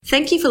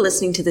Thank you for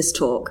listening to this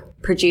talk,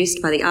 produced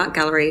by the Art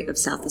Gallery of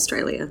South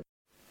Australia.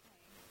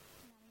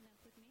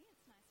 With me,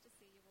 it's nice to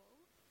see you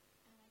all,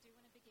 and I do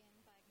want to begin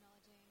by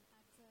acknowledging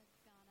ADSA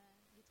Ghana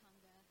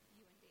Yutanga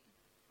Yundi.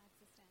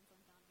 ADSA stands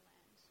on Ghana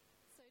land.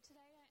 So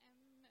today I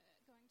am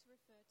going to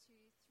refer to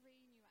 3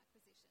 new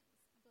acquisitions.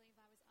 I believe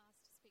I was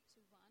asked to speak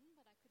to 1,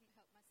 but I couldn't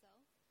help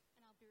myself,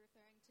 and I'll be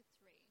referring to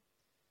 3.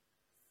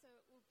 So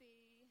it will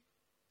be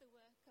the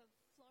work of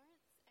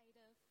Florence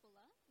Ada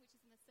Fuller, which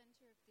is in the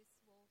centre of this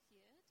wall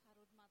here,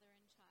 titled Mother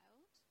and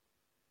Child.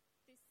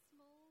 This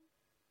small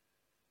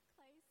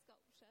clay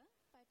sculpture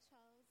by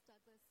Charles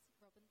Douglas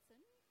Robinson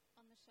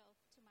on the shelf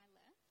to my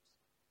left,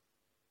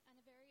 and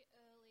a very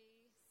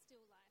early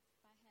still life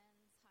by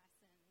Hans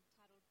Hyson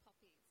titled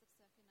Poppies of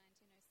circa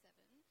 1907,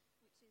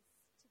 which is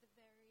to the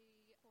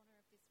very corner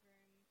of this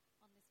room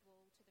on this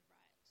wall to the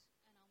right,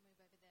 and I'll move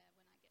over there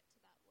when I get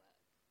to that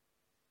work.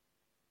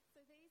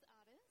 So these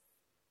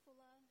artists,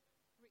 Fuller,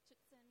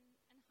 Richardson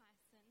and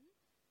Hyson,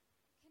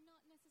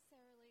 cannot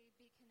necessarily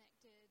be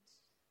connected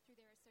through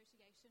their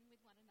association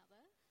with one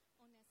another,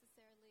 or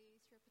necessarily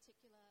through a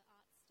particular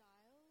art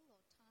style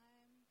or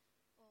time,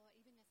 or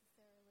even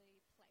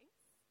necessarily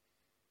place.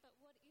 But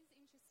what is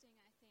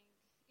interesting, I think,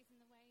 is in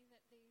the way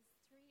that these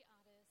 3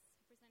 artists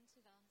have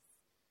presented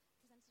us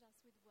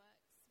with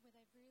works where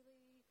they've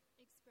really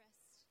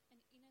expressed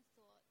an inner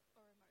thought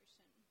or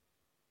emotion.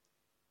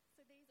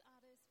 So these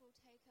artists will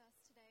take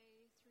us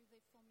today through the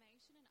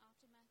formation and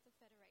aftermath of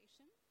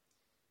Federation,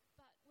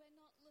 but we're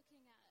not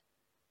looking at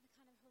the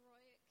kind of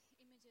heroic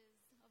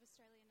images of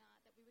Australian art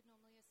that we would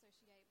normally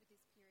associate with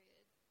this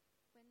period.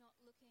 We're not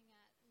looking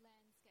at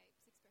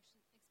landscapes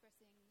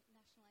expressing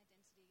national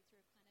identity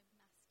through a kind of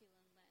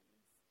masculine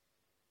lens.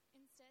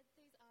 Instead,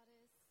 these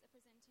artists are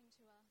presenting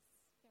to us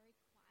very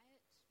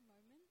quiet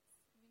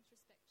moments of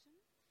introspection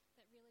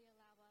that really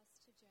allow us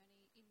to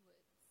journey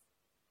inwards.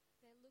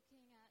 They're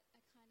looking at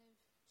a kind of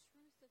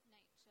truth of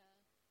nature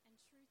and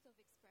truth of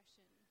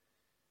expression.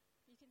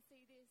 You can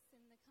see this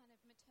in the kind of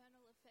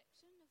maternal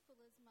affection of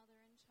Fuller's Mother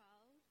and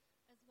Child,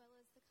 as well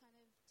as the kind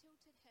of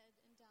tilted head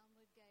and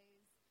downward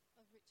gaze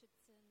of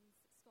Richardson's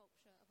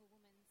sculpture of a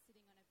woman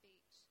sitting on a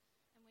beach.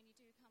 And when you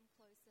do come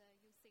closer,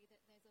 you'll see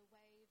that there's a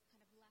wave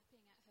kind of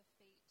lapping at her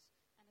feet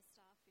and a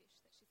starfish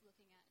that she's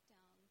looking at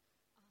down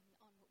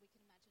on what we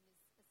can imagine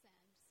is a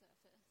sand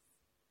surface.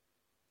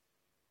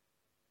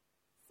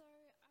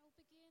 So I'll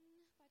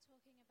begin by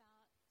talking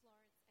about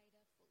Florence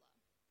Ada Fuller.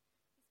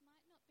 This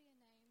might not be a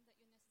name that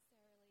you're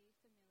necessarily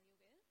familiar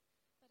with,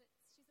 but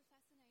she's a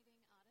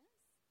fascinating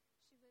artist.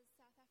 She was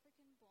South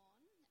African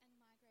born and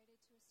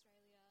migrated to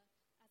Australia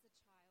as a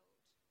child.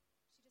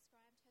 She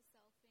described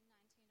herself in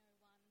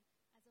 1901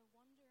 as a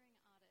wandering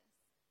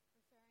artist,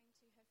 referring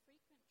to her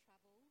frequent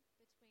travel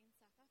between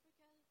South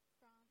Africa,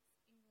 France,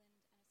 England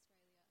and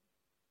Australia.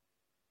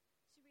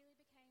 She really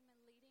became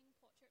a leading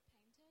portrait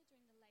painter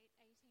during the late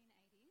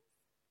 1880s.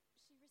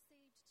 She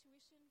received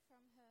tuition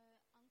from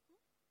her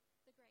uncle,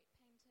 the great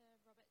painter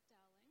Robert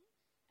Dowling,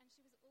 and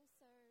she was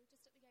also,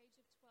 just at the age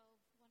of 12,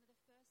 one of the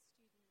first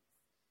students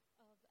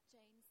of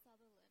Jane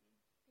Sutherland,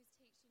 whose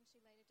teaching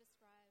she later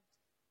described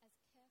as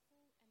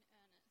careful and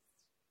earnest.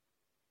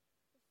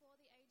 Before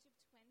the age of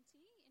 20,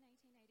 in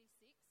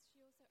 1886, she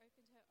also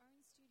opened her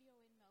own studio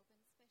in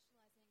Melbourne,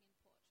 specialising in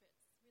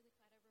portraits. Really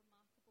quite a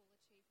remarkable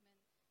achievement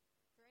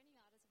for any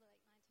artist of the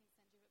late 19th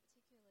century, but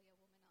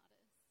particularly a woman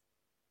artist.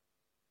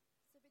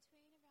 So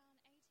between around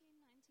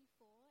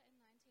 1894 and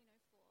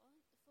 1904,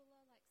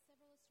 Fuller, like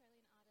several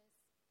Australian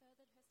artists,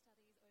 furthered her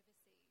studies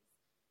overseas.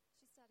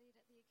 She studied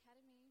at the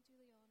Académie du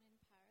Lion in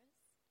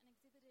Paris and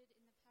exhibited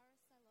in the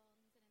Paris Salons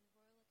and in the Royal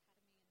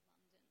Academy in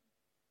London.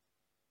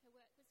 Her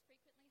work was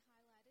frequently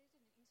highlighted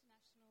in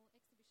international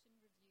exhibition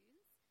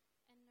reviews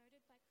and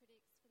noted by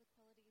critics for the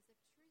qualities of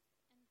truth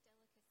and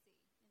delicacy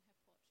in her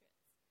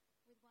portraits,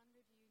 with one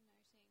review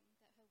noting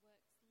that her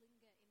works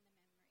linger in the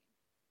memory.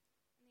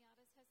 And the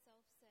artist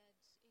herself said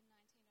in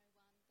 1901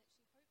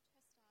 that she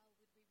hoped her style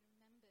would be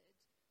remembered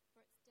for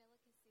its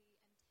delicacy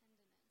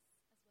and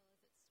tenderness,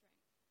 as well as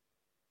its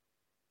strength.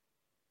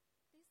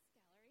 This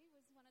gallery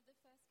was one of the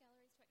first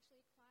galleries to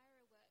actually acquire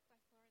a work by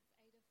Florence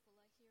Ada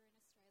Fuller here in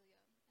Australia,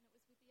 and it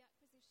was with the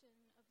acquisition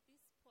of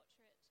this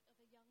portrait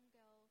of a young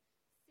girl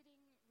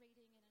sitting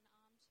reading in an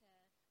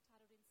armchair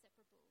titled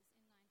Inseparables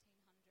in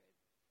 1900.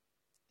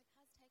 It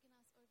has taken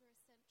us over a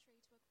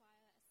century to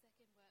acquire a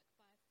second work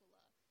by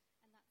Fuller,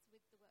 and that's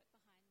with the work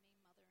behind me,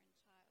 Mother and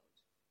Child.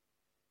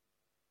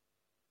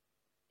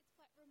 It's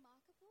quite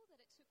remarkable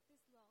that it took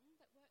this long,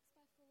 but works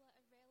by Fuller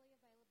are rarely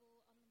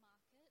available on the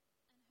market,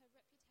 and her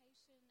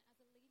reputation as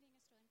a leading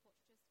Australian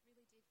portraitist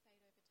really did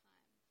fade over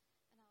time,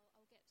 and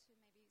I'll get to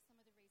maybe some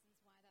of the reasons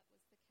why that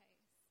was the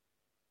case.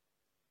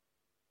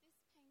 This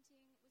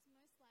painting was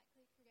most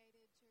likely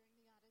created during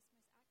the artist's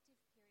most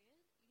active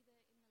period, either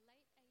in the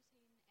late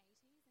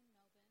 1880s in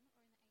Melbourne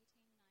or in the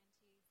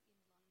 1890s in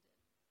London.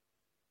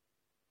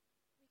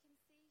 We can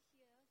see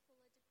here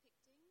Fuller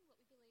depicting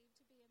what we believe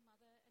to be a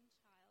mother and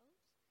child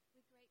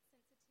with great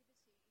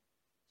sensitivity.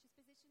 She's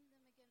positioned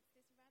them against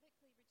this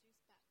radically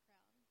reduced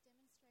background,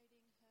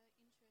 demonstrating her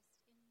interest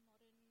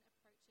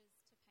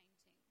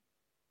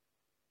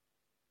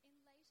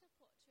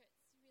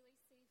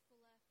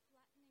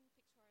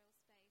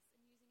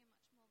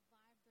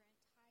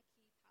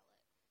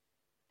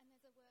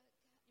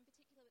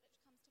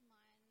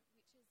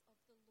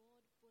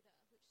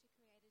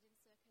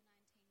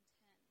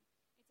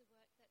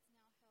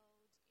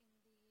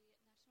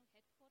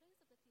headquarters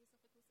of the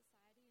Theosophical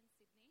Society in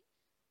Sydney,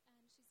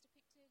 and she's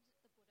depicted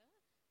the Buddha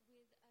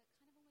with a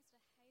kind of almost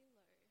a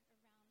halo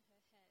around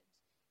her head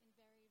in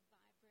very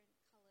vibrant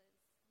colours,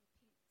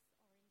 pinks,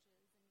 oranges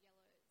and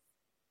yellows.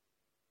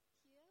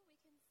 Here we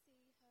can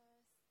see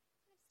her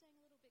kind of staying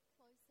a little bit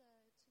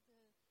closer to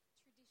the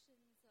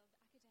traditions of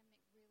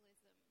academic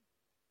realism.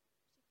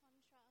 She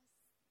contrasts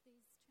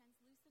these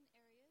translucent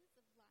areas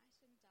of light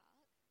and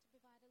dark to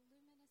provide a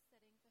luminous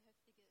setting for her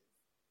figures,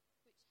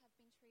 which have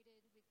been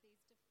treated with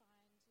these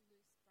defined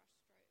loose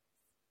brushstrokes.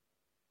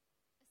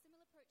 A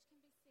similar approach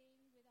can be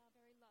seen with our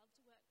very loved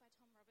work by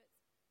Tom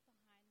Roberts behind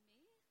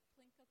me,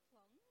 Plinker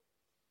Plong,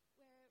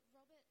 where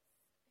Roberts,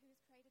 who has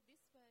created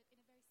this work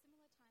in a very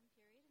similar time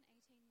period in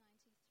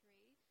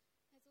 1893,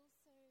 has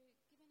also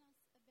given us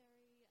a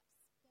very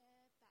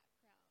spare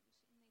background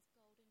in these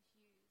golden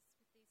hues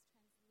with these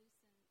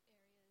translucent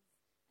areas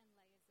and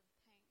layers of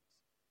paint.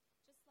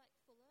 Just like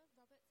Fuller,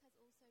 Roberts has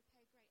also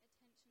paid great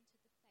attention to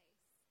the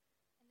face,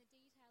 and the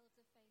detail of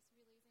the face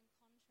really is in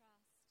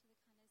contrast to the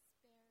kind of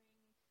sparing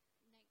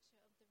nature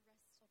of the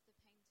rest of the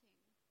painting.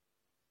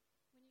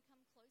 When you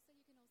come closer,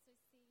 you can also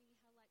see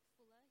how, like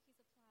Fuller, he's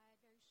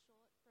applied very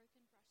short,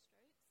 broken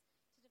brushstrokes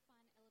to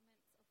define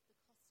elements of the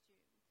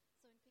costume.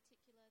 So in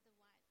particular, the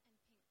white and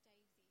pink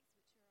daisies,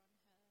 which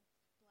are on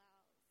her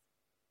blouse.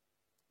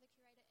 The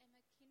curator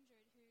Emma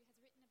Kindred, who has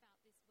written about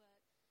this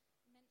work,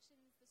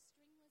 mentions the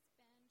stringless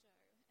banjo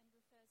and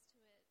refers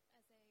to it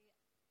as I believe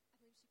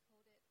she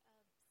called it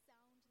a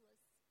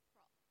soundless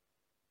prop.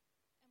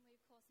 And we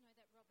of course know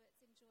that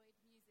Roberts enjoyed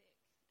music,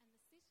 and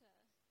the sitter,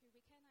 who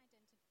we can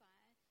identify,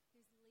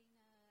 who's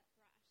Lena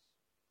Brash,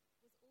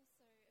 was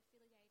also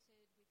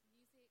affiliated with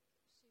music.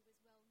 She was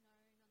well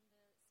known on the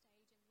stage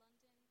in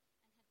London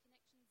and had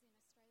connections in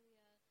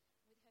Australia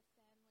with her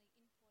family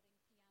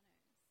importing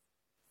pianos.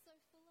 So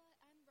Fuller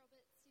and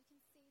Roberts, you can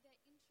see their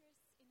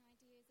interests in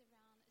ideas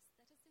around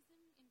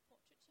aestheticism in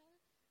portraiture.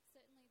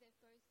 Certainly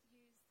they've both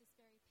used this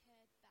very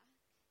pared back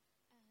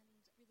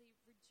and really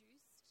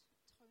reduced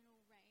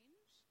tonal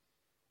range.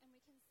 And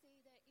we can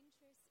see their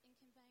interest in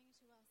conveying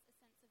to us a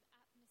sense of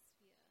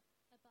atmosphere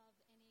above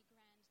any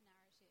grand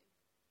narrative.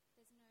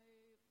 There's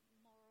no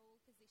moral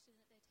position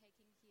that they're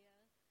taking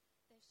here.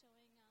 They're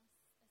showing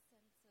us a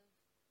sense of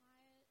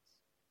quiet,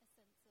 a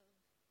sense of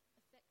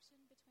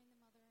affection between the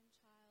mother and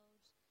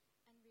child,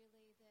 and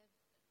really they've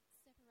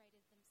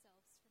separated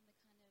themselves from the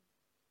kind of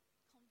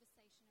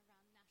conversation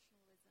around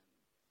nationalism.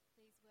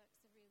 These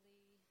works are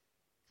really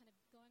kind of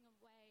going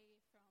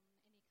away from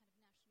any kind of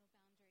national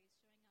boundaries,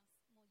 showing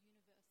us more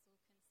universal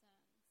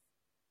concerns.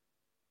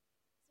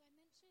 So I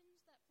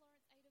mentioned that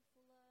Florence Ada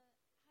Fuller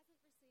hasn't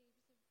received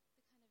the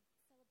kind of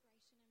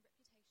celebration and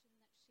reputation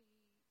that she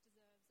deserves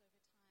over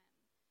time.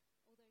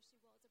 Although she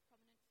was a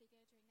prominent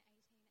figure during the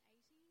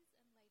 1880s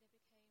and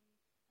later became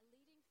a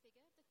leading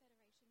figure of the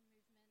Federation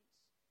movement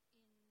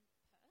in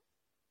Perth,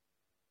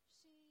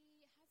 she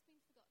has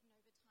been forgotten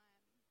over time.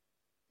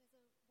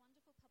 There's a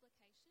wonderful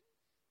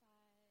publication by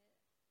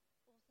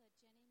author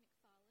Jenny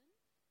McFarlane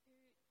who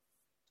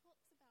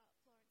talks about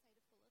Florence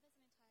Ada Fuller. There's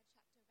an entire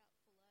chapter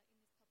about Fuller in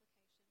this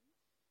publication,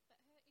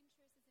 but her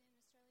interest is in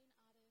Australian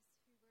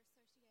artists who were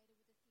associated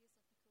with the Theosophical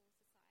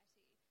Society,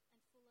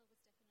 and Fuller was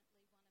definitely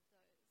one of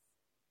those.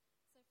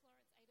 So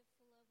Florence Ada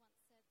Fuller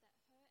once said that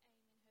her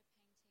aim in her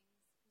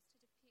paintings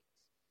was to depict,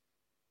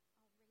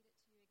 I'll read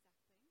it to you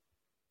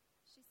exactly.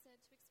 She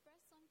said, to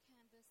express on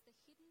canvas the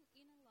hidden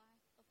inner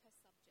life of her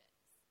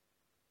subjects.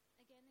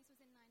 Again, this was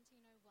in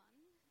 1901,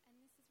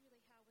 and this is really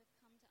how we've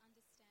come to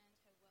understand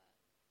her work.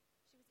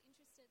 She was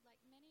interested, like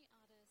many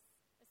artists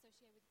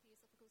associated with the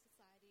Theosophical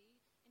Society,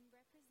 in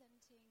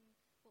representing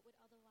what would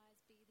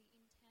otherwise be the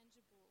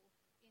intangible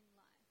in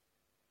life,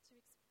 to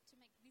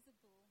make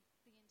visible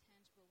the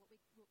intangible, what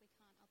we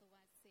can't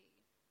otherwise see.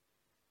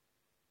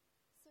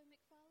 So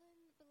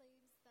McFarlane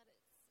believes that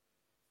it's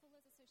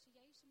Fuller's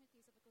association with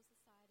the Theosophical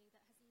Society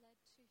that has led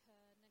to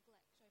her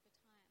neglect over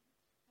time.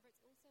 However,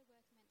 it's also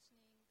worth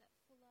mentioning that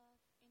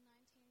Fuller, in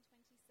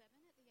 1927,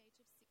 at the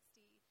age of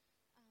 60,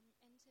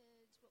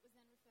 entered what was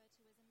then referred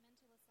to as a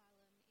mental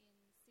asylum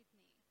in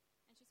Sydney,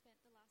 and she spent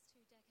the last 2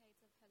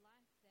 decades of her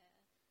life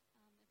there,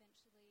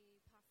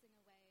 eventually passing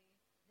away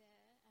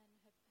there,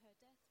 and her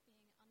death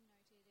being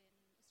unnoted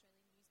in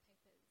Australian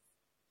newspapers.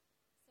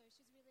 So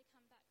she's really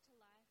come back to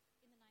life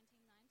in the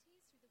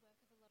 1990s through the work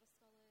of a lot of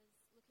scholars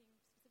looking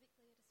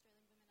specifically at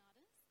Australian women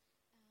artists,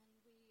 and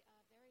we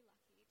are very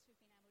lucky to have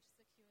been able to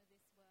secure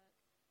this work,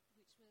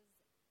 which was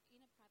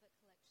in a private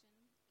collection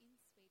in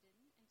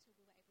Sweden until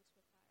we were able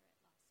to acquire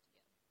it last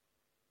year.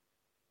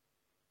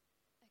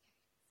 Okay,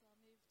 so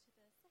I'll move to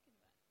the second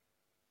work.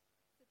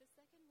 So the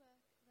second work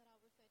that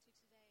I'll refer to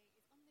today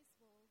is on this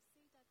wall,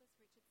 C. Douglas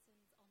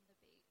Richardson's On the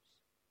Beach.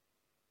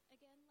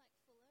 Again, like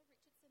Fuller,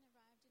 Richardson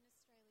arrived in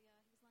Australia,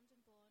 he was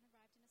London-born,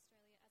 arrived in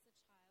Australia as a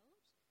child.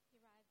 He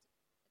arrived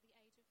at the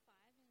age of 5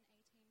 in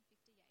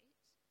 1858.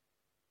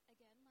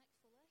 Again, like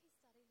Fuller, he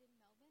studied in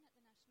Melbourne at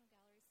the National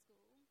Gallery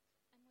School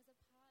and was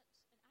an active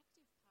part of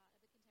the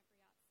contemporary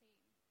art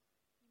scene.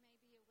 You may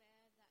be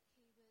aware that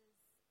he was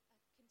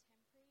a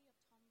contemporary of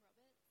Tom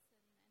Roberts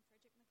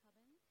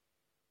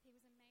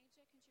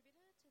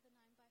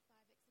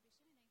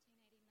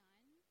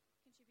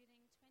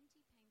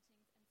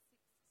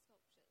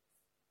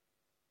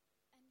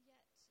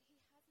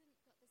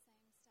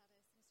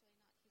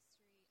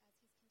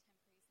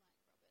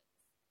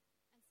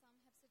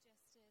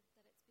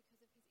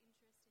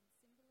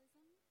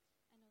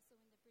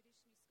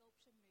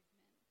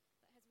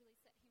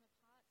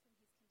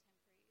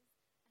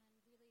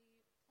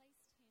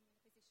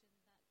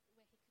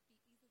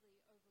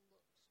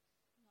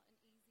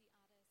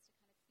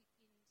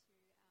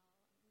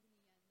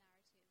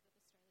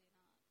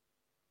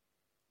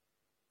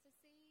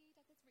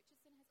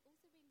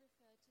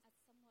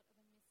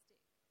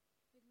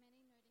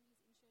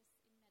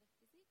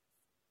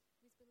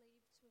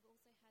to have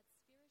also had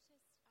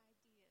spiritist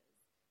ideas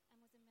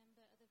and was a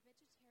member of the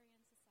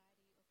Vegetarian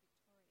Society of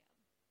Victoria.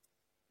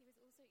 He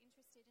was also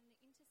interested in the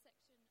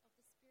intersection of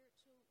the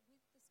spiritual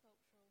with the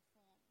sculptural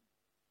form.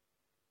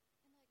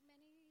 And like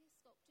many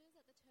sculptors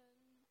at the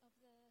turn of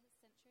the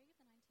century,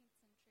 the 19th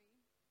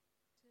century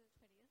to the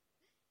 20th,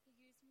 he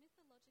used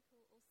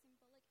mythological or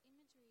symbolic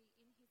imagery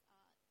in his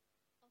art,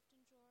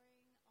 often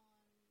drawing on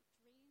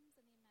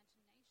dreams and the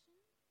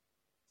imagination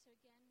to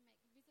again make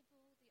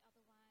visible the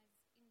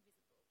otherwise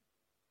invisible.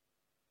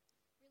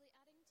 Really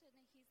adding to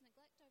his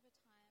neglect over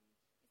time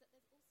is that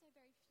there's also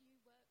very few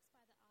works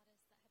by the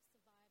artist that have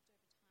survived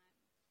over time,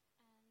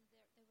 and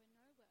there were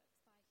no works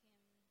by him,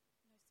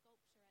 no sculpture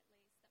at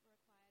least, that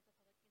were acquired by public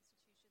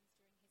institutions during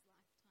his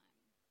lifetime.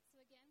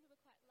 So again, we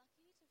were quite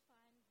lucky to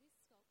find this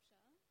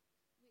sculpture,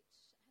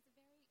 which has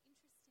a very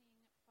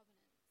interesting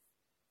provenance.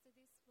 So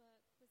this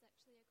work was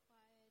actually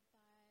acquired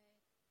by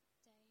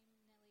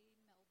Dame Nellie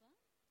Melba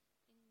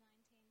in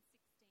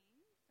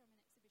 1916 from an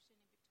exhibition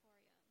in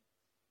Victoria.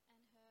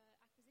 And her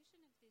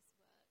acquisition of this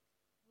work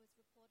was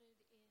reported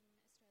in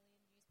Australian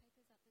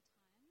newspapers at the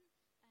time,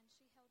 and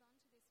she held on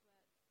to this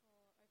work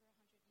for over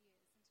 100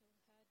 years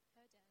until her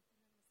death and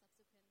then the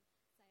subsequent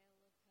sale of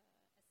her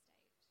estate.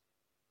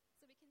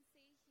 So we can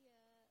see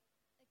here,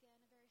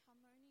 again, a very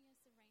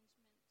harmonious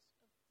arrangement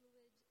of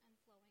fluid and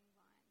flowing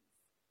lines.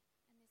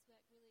 And this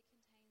work really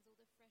contains all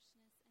the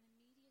freshness and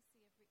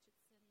immediacy of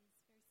Richardson's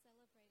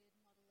very celebrated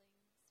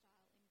modelling style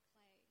in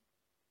clay.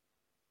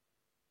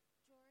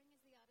 Drawing,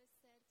 as the artist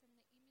said, from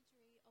the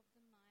imagery of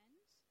the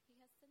mind, he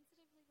has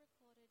sensitively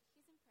recorded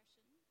his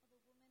impression of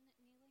a woman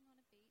kneeling on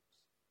a beach,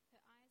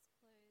 her eyes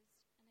closed,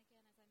 and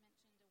again, as I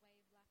mentioned, a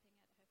wave lapping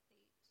at her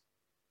feet.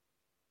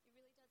 It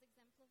really does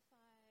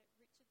exemplify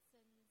Richardson's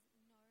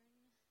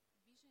known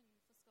vision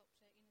for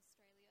sculpture in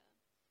Australia,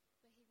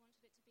 where he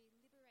wanted it to be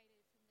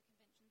liberated from the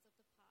conventions of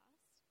the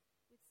past,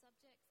 with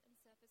subjects and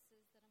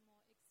surfaces that are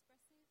more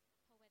expressive,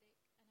 poetic,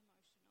 and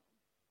emotional.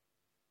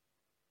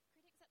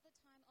 Critics at the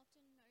time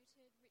often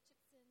noted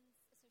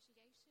Richardson's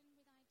association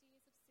with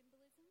ideas of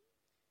symbolism.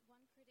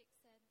 One critic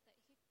said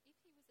that if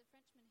he was a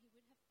Frenchman, he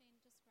would have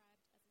been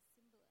described as a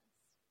symbolist.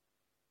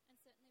 And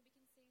certainly we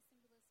can see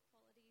symbolist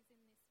qualities in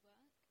this work.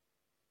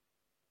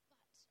 But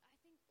I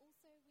think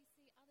also we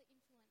see other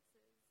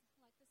influences,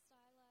 like the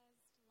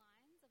stylized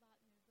lines of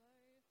Art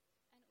Nouveau,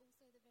 and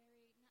also the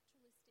very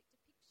naturalistic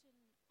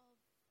depiction of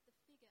the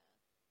figure,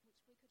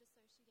 which we could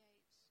associate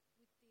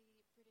with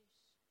the British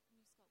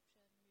New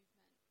Sculpture movement.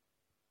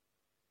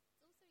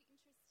 It's also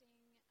interesting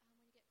when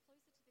you get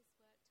closer to this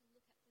work to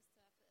look at the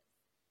surface.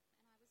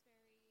 And I was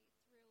very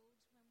thrilled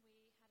when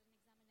we had an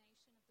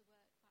examination of the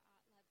work by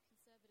Art Lab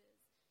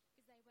conservators,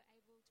 because they were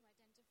able to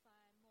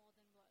identify more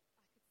than what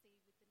I could see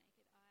with the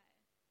naked eye.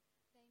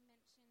 They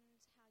mentioned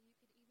how you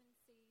could even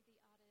see the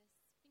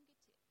artist's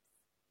fingertips.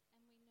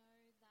 And we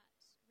know that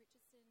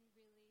Richardson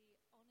really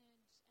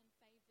honoured and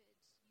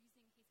favoured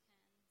using his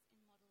hands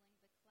in modelling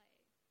the clay.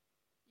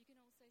 You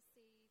can also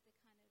see the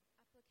kind of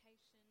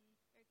application,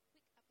 very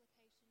quick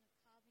application of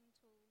carving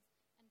tools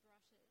and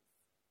brushes.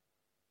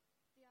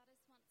 The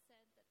artist once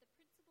said that the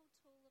principal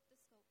tool of the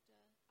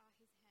sculptor are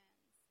his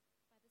hands,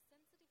 by the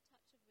sensitive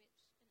touch of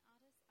which an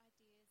artist's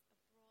ideas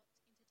are brought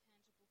into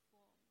tangible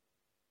form.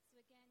 So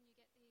again, you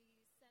get the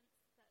sense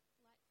that,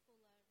 like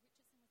Fuller,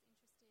 Richardson was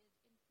interested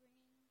in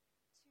bringing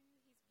to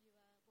his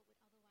viewer what would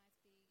otherwise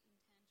be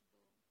intangible.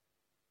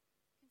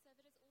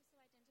 Conservators also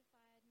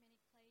identified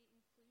many clay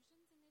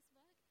inclusions in this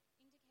work,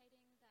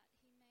 indicating that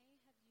he may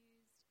have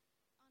used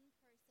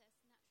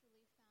unprocessed,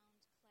 naturally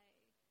found clay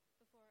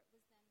before it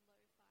was then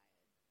low-fired.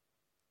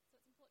 So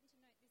it's important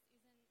to note this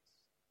isn't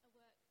a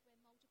work where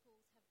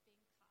multiples have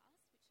been cast,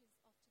 which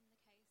is often the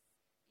case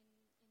in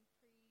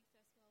pre-First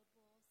World War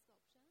sculpture.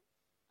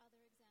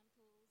 Other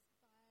examples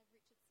by Richardson,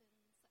 such as his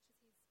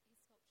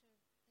sculpture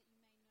that you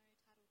may know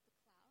titled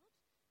The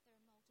Cloud, there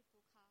are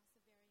multiple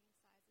casts of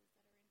varying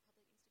sizes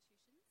that are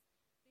in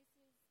public institutions. This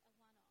is a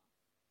one-off,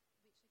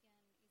 which again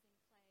is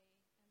in clay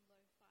and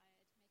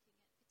low-fired,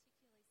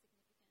 making it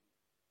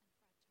particularly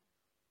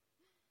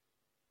significant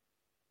and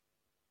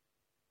fragile.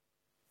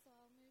 So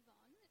I'll move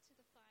on to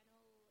the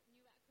final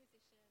new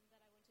acquisition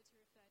that I wanted to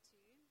refer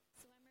to.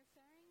 So I'm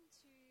referring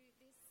to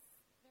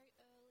this very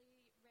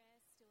early rare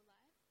still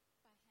life by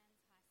Hans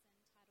Hyson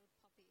titled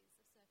Poppies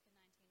of circa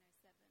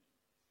 1907.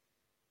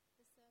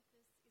 The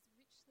surface is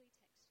richly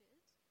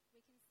textured.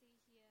 We can see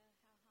here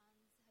how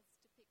Hans has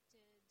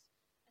depicted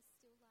a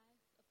still life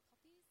of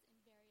poppies in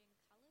varying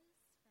colours,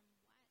 from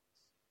white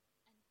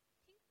and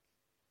pink,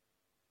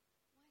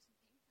 I would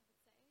say.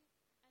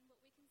 And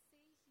what we can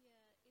see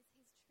here is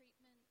his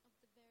treatment of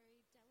the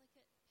very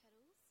delicate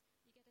petals.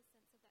 You get a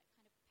sense of that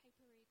kind of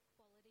papery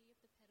quality of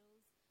the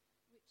petals,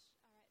 which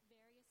are at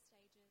various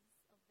stages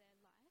of their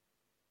life.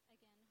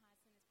 Again,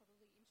 Hyson is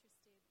probably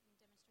interested in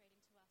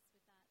demonstrating to us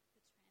with that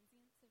the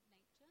transience of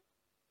nature.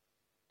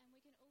 And we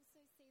can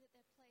also see that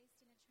they're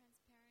placed in a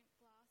transparent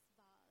glass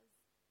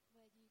vase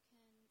where you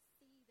can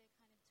see their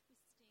kind of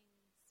twisting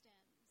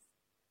stems.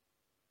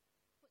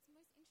 What's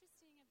most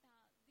interesting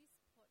about this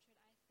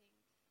portrait, I think,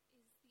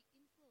 is the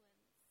influence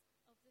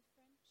the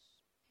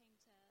French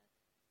painter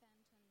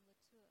Fanton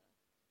Latour,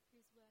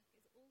 whose work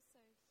is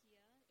also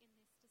here in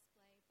this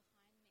display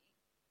behind me.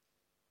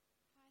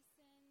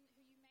 Hyson,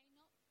 who you may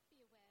not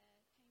be aware,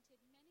 painted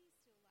many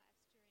still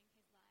lifes during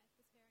his life,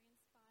 was very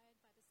inspired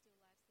by the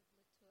still lifes of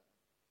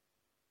Latour.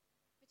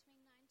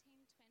 Between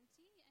 1920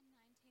 and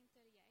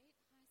 1938,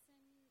 Hyson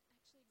actually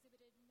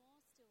exhibited more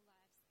still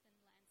lifes than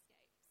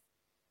landscapes.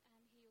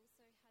 He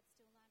also had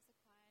still lifes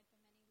acquired by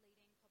many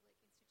leading public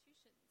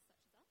institutions,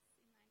 such as us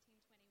in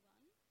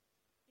 1921.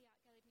 The Art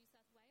Gallery of New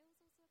South Wales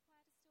also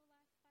acquired a still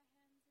life by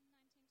Hans in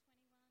 1921,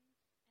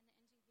 and the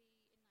NGV in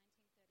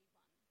 1931.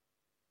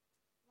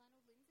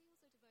 Lionel Lindsay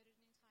also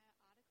devoted an entire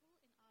article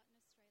in Art in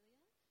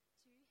Australia to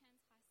Hans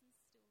Hyson's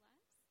still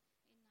lifes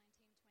in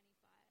 1925.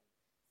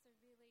 So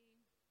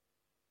really,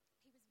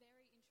 he was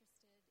very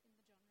interested in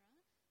the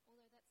genre,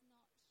 although that's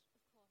not,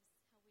 of course,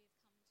 how we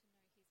have come to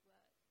know his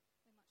work.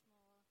 We're much more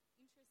interested,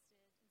 and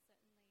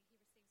certainly he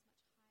receives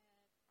much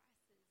higher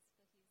prices for his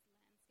landscapes.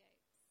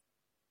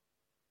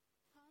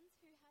 Hans,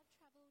 who had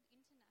travelled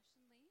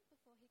internationally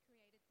before he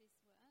created this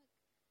work,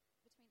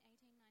 between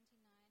 1899 and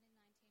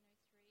 1903,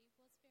 was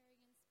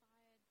very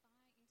inspired by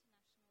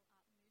international art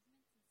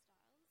movements and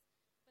styles,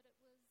 but it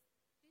was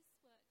this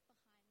work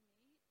behind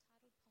me,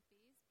 titled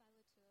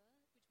Poppies by Latour,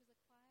 which was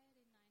acquired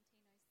in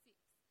 1906,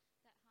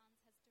 that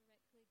Hans has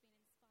directly been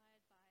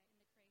inspired by in the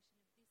creation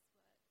of this work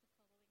the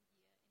following year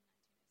in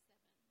 1907.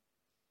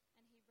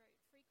 And he wrote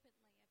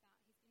frequently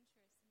about his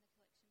interest in the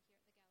collection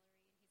here at the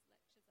gallery in his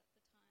lectures at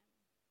the time.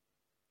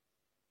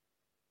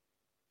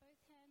 Both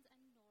Hans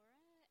and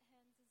Nora,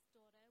 Hans's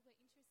daughter, were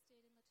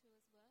interested in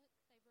Latour's work.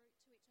 They wrote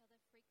to each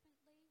other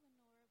frequently when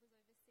Nora was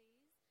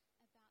overseas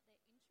about their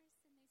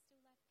interests in these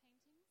still life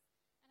paintings.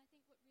 And I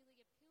think what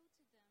really appealed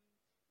to them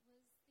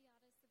was the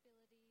artist's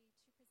ability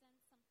to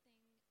present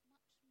something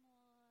much more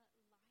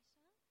lighter,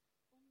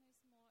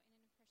 almost more in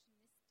an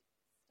impressionistic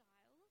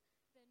style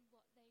than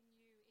what they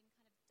knew in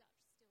kind of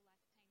Dutch still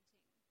life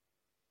painting.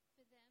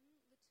 For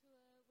them, Latour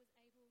was able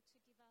to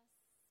give us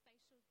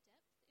spatial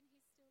depth in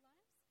his still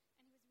lifes,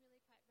 and he was really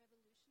quite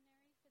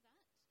revolutionary for that.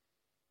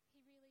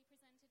 He really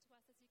presented to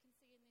us, as you can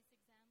see in this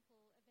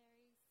example, a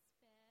very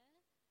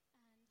spare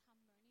and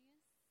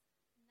harmonious,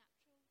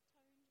 natural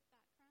toned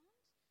background,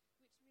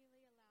 which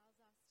really allows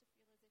us to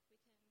feel as if we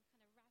can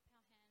kind of wrap our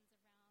hands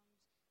around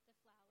the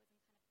flowers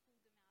and kind of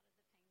pull them out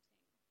of the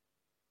painting.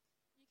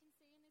 You can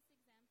see in this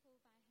example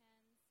by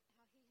Hans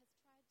how he has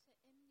tried to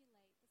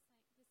emulate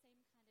the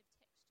same kind of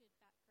textured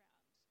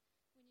background.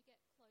 When you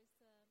get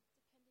closer,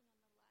 depending on the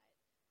light,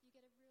 you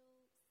get a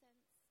real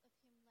sense of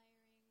him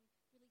layering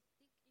really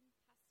thick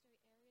impasto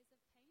areas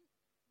of paint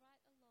right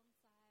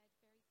alongside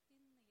very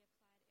thinly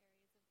applied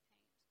areas of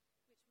paint,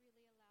 which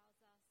really allows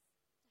us to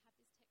have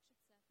this textured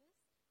surface,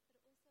 but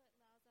it also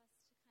allows us to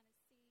kind of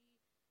see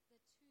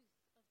the tooth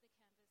of the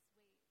canvas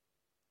weave.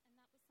 And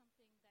that was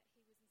something that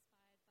he was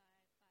inspired by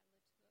Latour.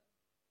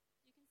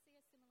 You can see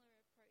a similar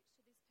approach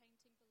to this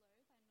painting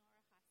below by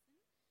Nora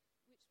Hyson,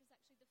 which was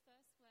actually the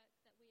first work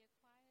that we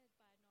acquired by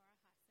Nora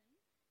Hyson.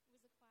 It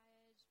was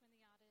acquired when the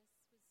artist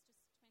was just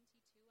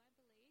 22, I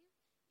believe,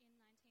 in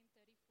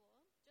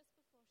 1934, just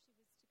before she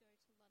was to go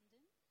to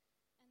London,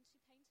 and she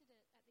painted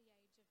it at the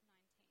age of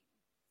 19.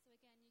 So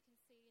again, you can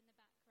see in the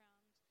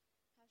background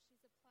how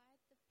she's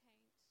applied the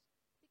paint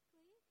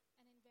thickly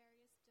and in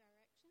various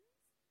directions,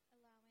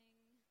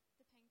 allowing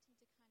the painting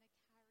to kind of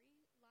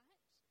carry light,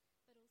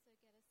 but also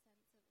get a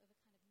sense of a kind